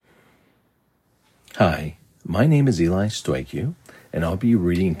Hi, my name is Eli Stoicu, and I'll be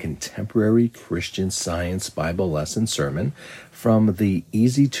reading Contemporary Christian Science Bible Lesson Sermon from the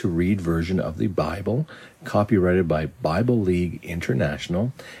easy-to-read version of the Bible, copyrighted by Bible League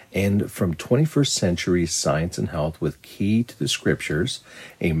International, and from 21st Century Science and Health with Key to the Scriptures,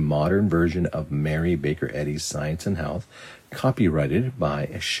 a modern version of Mary Baker Eddy's Science and Health, copyrighted by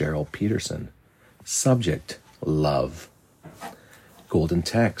Cheryl Peterson. Subject: Love. Golden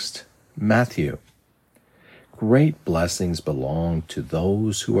Text: Matthew. Great blessings belong to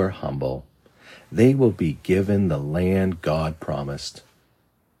those who are humble. They will be given the land God promised.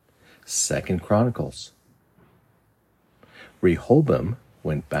 2 Chronicles. Rehoboam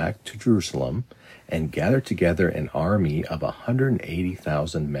went back to Jerusalem and gathered together an army of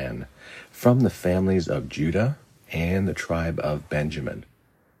 180,000 men from the families of Judah and the tribe of Benjamin.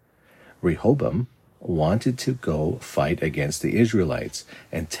 Rehoboam wanted to go fight against the Israelites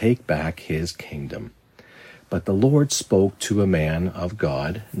and take back his kingdom. But the Lord spoke to a man of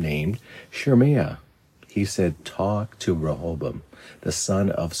God named Shemaiah. He said, "Talk to Rehoboam, the son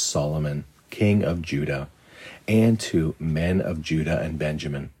of Solomon, king of Judah, and to men of Judah and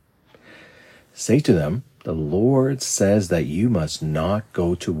Benjamin. Say to them, the Lord says that you must not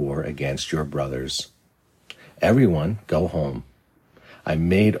go to war against your brothers. Everyone go home. I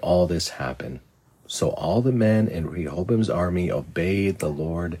made all this happen." So all the men in Rehoboam's army obeyed the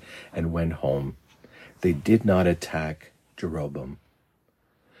Lord and went home. They did not attack Jeroboam.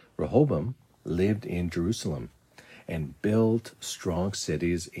 Rehoboam lived in Jerusalem and built strong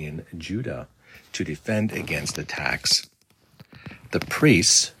cities in Judah to defend against attacks. The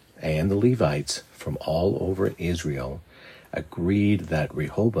priests and the Levites from all over Israel agreed that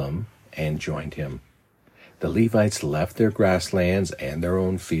Rehoboam and joined him. The Levites left their grasslands and their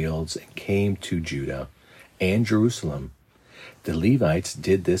own fields and came to Judah and Jerusalem. The Levites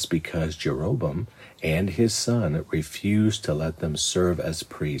did this because Jeroboam and his son refused to let them serve as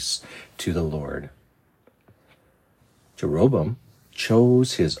priests to the Lord. Jeroboam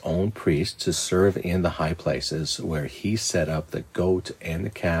chose his own priests to serve in the high places where he set up the goat and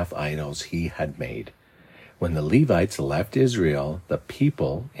the calf idols he had made. When the Levites left Israel, the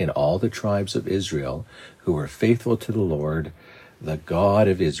people in all the tribes of Israel who were faithful to the Lord, the God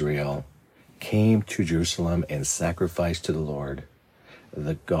of Israel, came to Jerusalem and sacrificed to the Lord,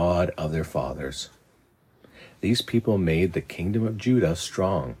 the God of their fathers. These people made the kingdom of Judah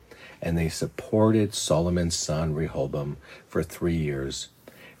strong, and they supported Solomon's son Rehoboam for 3 years.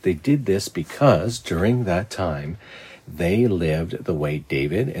 They did this because during that time they lived the way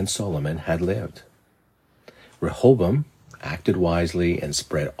David and Solomon had lived. Rehoboam acted wisely and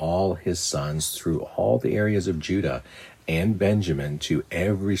spread all his sons through all the areas of Judah and Benjamin to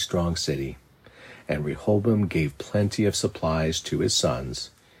every strong city. And Rehoboam gave plenty of supplies to his sons.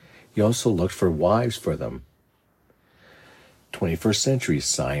 He also looked for wives for them. 21st Century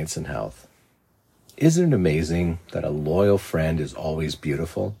Science and Health. Isn't it amazing that a loyal friend is always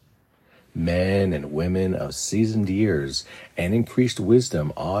beautiful? Men and women of seasoned years and increased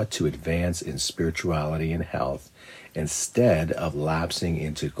wisdom ought to advance in spirituality and health instead of lapsing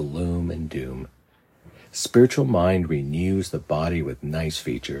into gloom and doom. Spiritual mind renews the body with nice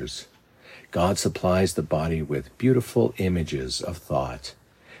features. God supplies the body with beautiful images of thought,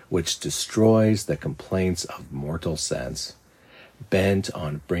 which destroys the complaints of mortal sense, bent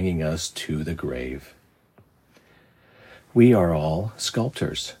on bringing us to the grave. We are all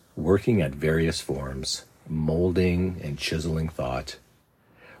sculptors, working at various forms, molding and chiseling thought.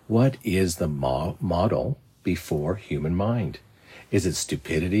 What is the model before human mind? Is it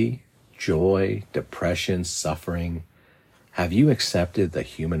stupidity, joy, depression, suffering? Have you accepted the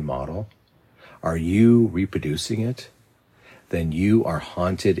human model? Are you reproducing it? Then you are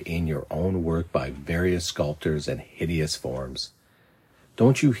haunted in your own work by various sculptors and hideous forms.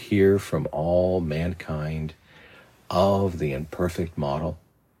 Don't you hear from all mankind of the imperfect model?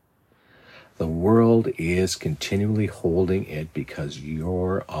 The world is continually holding it because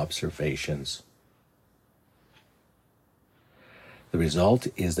your observations. The result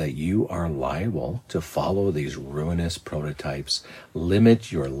is that you are liable to follow these ruinous prototypes,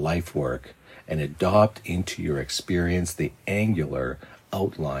 limit your life work, and adopt into your experience the angular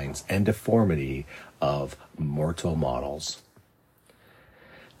outlines and deformity of mortal models.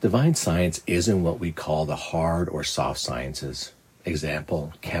 Divine science isn't what we call the hard or soft sciences.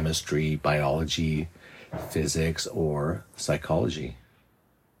 Example, chemistry, biology, physics, or psychology.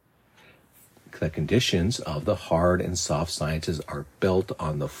 The conditions of the hard and soft sciences are built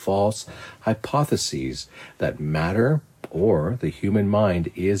on the false hypotheses that matter or the human mind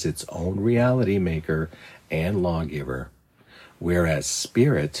is its own reality maker and lawgiver, whereas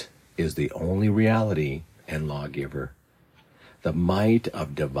spirit is the only reality and lawgiver. The might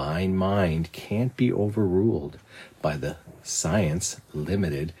of divine mind can't be overruled by the science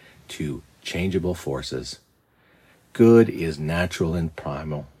limited to changeable forces. Good is natural and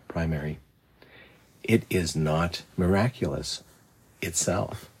primary. It is not miraculous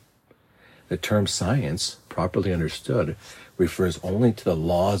itself. The term science, properly understood, refers only to the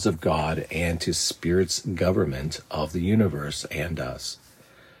laws of God and to Spirit's government of the universe and us.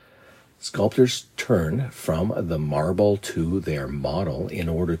 Sculptors turn from the marble to their model in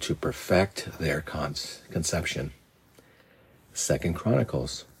order to perfect their conception. 2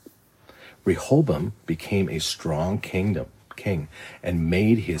 Chronicles. Rehoboam became a strong king and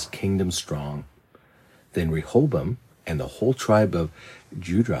made his kingdom strong. Then Rehoboam and the whole tribe of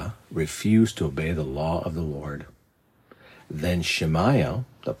Judah refused to obey the law of the Lord. Then Shemaiah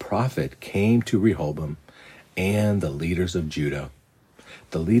the prophet came to Rehoboam and the leaders of Judah.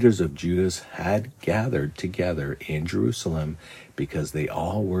 The leaders of Judah had gathered together in Jerusalem because they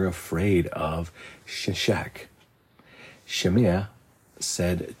all were afraid of Shishak. Shemaiah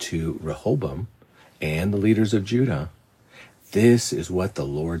said to Rehoboam and the leaders of Judah, "This is what the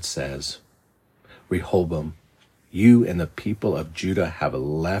Lord says. Rehoboam, you and the people of Judah have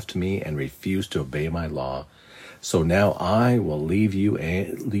left me and refused to obey my law. So now I will leave you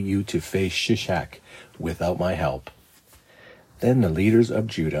to face Shishak without my help." Then the leaders of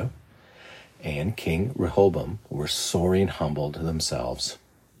Judah and King Rehoboam were sorry and humbled themselves.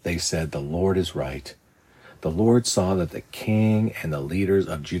 They said, "The Lord is right." The Lord saw that the king and the leaders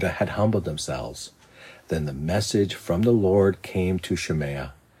of Judah had humbled themselves. Then the message from the Lord came to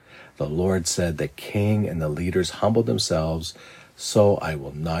Shemaiah. The Lord said, "The king and the leaders humbled themselves, so I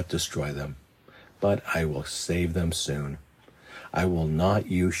will not destroy them, but I will save them soon. I will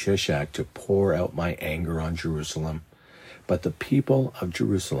not use Shishak to pour out my anger on Jerusalem, but the people of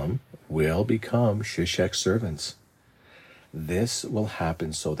Jerusalem will become Shishak's servants. This will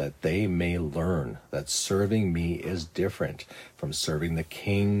happen so that they may learn that serving me is different from serving the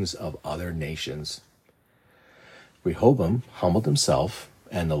kings of other nations." Rehoboam humbled himself,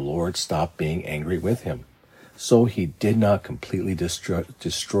 and the Lord stopped being angry with him. So he did not completely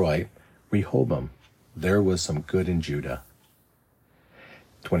destroy Rehoboam. There was some good in Judah.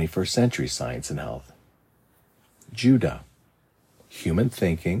 21st century science and health. Judah. Human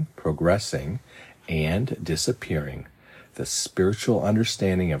thinking, progressing, and disappearing. The spiritual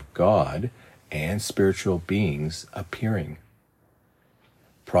understanding of God and spiritual beings appearing.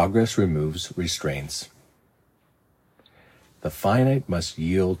 Progress removes restraints. The finite must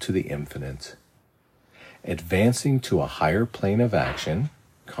yield to the infinite. Advancing to a higher plane of action,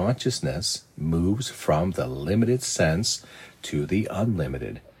 consciousness moves from the limited sense to the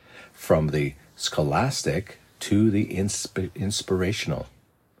unlimited, from the scholastic to the inspirational,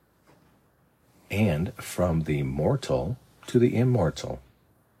 and from the mortal to the immortal.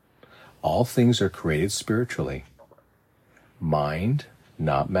 All things are created spiritually. Mind,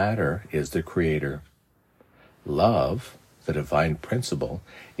 not matter, is the creator. Love, the divine principle,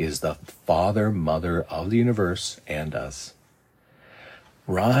 is the father, mother of the universe and us.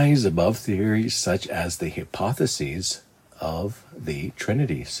 Rise above theories such as the hypotheses of the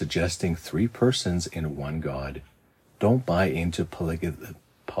Trinity, suggesting three persons in one God. Don't buy into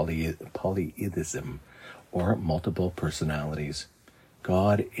polytheism or multiple personalities.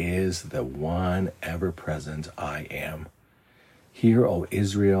 God is the one ever-present I am. Hear, O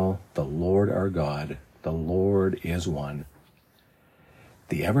Israel, the Lord our God, the Lord is one.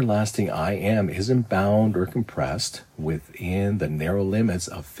 The everlasting I am isn't bound or compressed within the narrow limits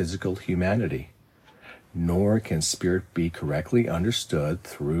of physical humanity, nor can spirit be correctly understood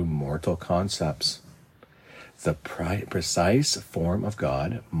through mortal concepts. The precise form of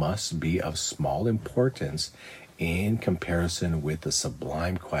God must be of small importance in comparison with the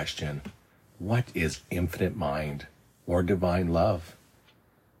sublime question, what is infinite mind or divine love?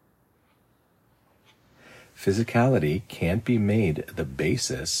 Physicality can't be made the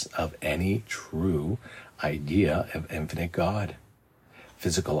basis of any true idea of infinite God.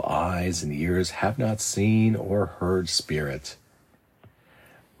 Physical eyes and ears have not seen or heard spirit.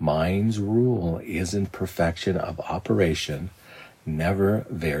 Mind's rule is in perfection of operation, never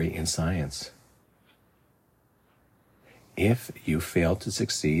vary in science. If you fail to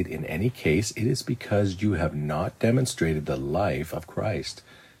succeed in any case, it is because you have not demonstrated the life of Christ,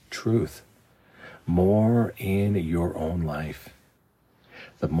 truth, more in your own life.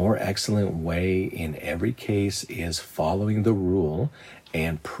 The more excellent way in every case is following the rule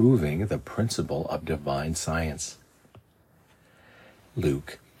and proving the principle of divine science.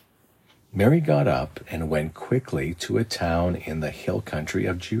 Luke. Mary got up and went quickly to a town in the hill country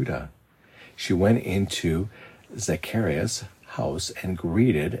of Judah. She went into Zechariah's house and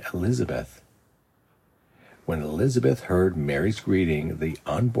greeted Elizabeth. When Elizabeth heard Mary's greeting, the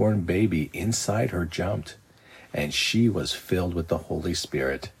unborn baby inside her jumped, and she was filled with the Holy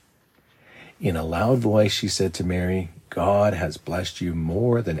Spirit. In a loud voice, she said to Mary, "God has blessed you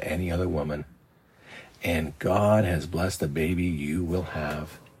more than any other woman, and God has blessed the baby you will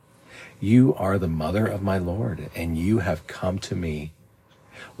have. You are the mother of my Lord, and you have come to me.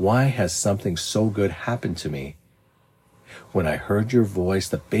 Why has something so good happened to me? When I heard your voice,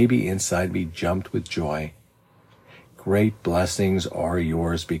 the baby inside me jumped with joy. Great blessings are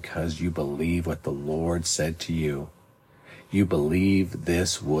yours because you believe what the Lord said to you. You believe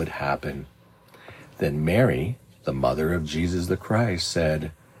this would happen." Then Mary, the mother of Jesus the Christ,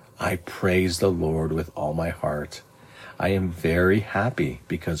 said, "I praise the Lord with all my heart. I am very happy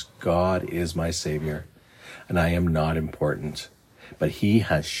because God is my Savior, and I am not important, but He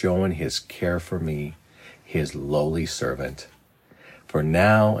has shown His care for me, His lowly servant. For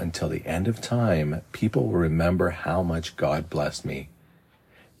now, until the end of time, people will remember how much God blessed me.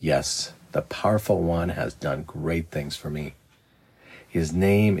 Yes, the powerful one has done great things for me. His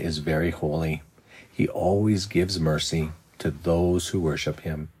name is very holy. He always gives mercy to those who worship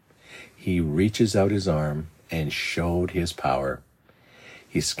Him. He reaches out His arm and showed His power.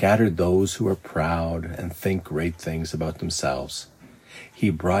 He scattered those who are proud and think great things about themselves. He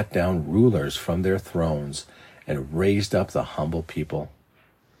brought down rulers from their thrones and raised up the humble people.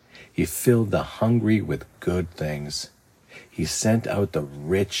 He filled the hungry with good things. He sent out the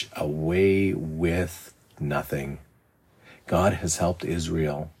rich away with nothing. God has helped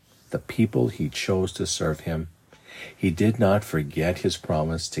Israel, the people He chose to serve Him. He did not forget His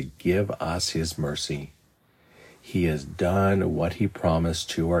promise to give us His mercy. He has done what He promised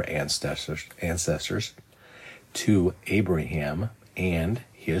to our ancestors, to Abraham and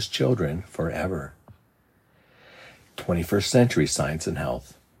his children forever. 21st century science and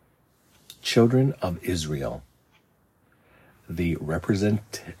health. Children of Israel. The representative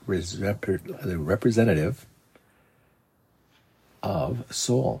of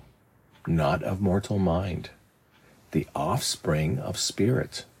soul, not of mortal mind. The offspring of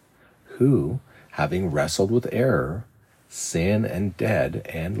spirit, who, having wrestled with error, sin and dead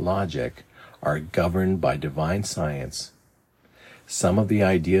and logic, are governed by divine science. Some of the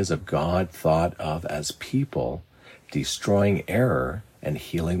ideas of God thought of as people destroying error and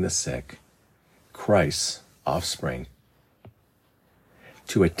healing the sick. Christ's offspring.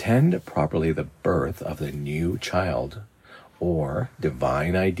 To attend properly the birth of the new child, or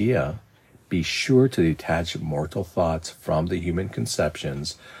divine idea, be sure to detach mortal thoughts from the human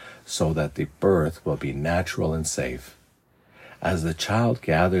conceptions so that the birth will be natural and safe. As the child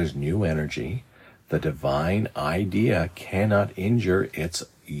gathers new energy, the divine idea cannot injure its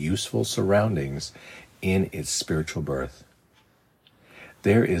useful surroundings in its spiritual birth.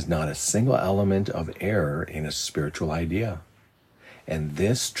 There is not a single element of error in a spiritual idea, and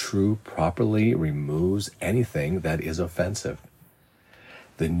this truth properly removes anything that is offensive.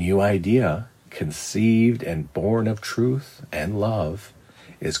 The new idea, conceived and born of truth and love,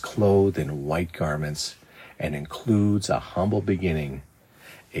 is clothed in white garments and includes a humble beginning,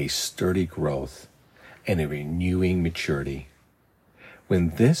 a sturdy growth, and a renewing maturity. When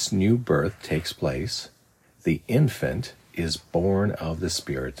this new birth takes place, the infant is born of the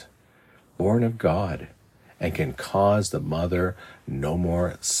Spirit, born of God, and can cause the mother no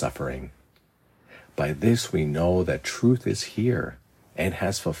more suffering. By this we know that truth is here and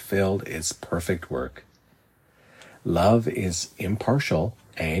has fulfilled its perfect work. Love is impartial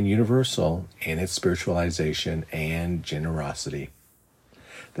and universal in its spiritualization and generosity.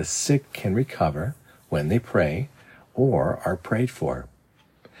 The sick can recover when they pray or are prayed for.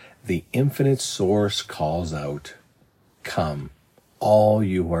 The infinite source calls out, "Come, all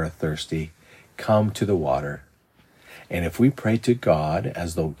you who are thirsty, come to the water." And if we pray to God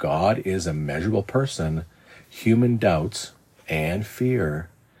as though God is a measurable person, human doubts and fear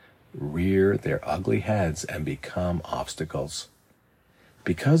rear their ugly heads and become obstacles.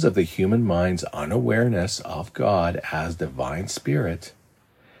 Because of the human mind's unawareness of God as divine spirit,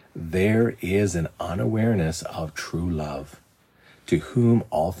 there is an unawareness of true love, to whom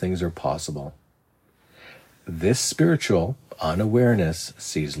all things are possible. This spiritual unawareness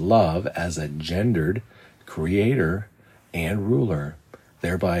sees love as a gendered creator and ruler,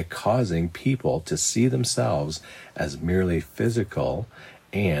 thereby causing people to see themselves as merely physical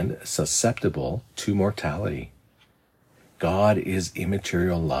and susceptible to mortality. God is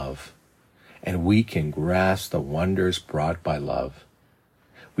immaterial love, and we can grasp the wonders brought by love.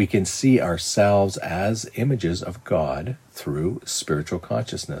 We can see ourselves as images of God through spiritual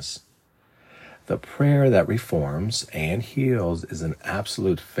consciousness. The prayer that reforms and heals is an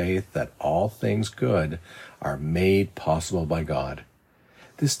absolute faith that all things good are made possible by God.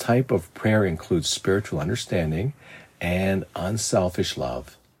 This type of prayer includes spiritual understanding and unselfish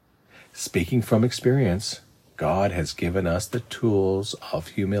love. Speaking from experience, God has given us the tools of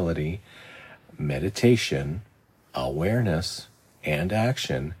humility, meditation, awareness, and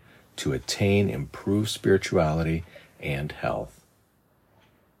action to attain improved spirituality and health.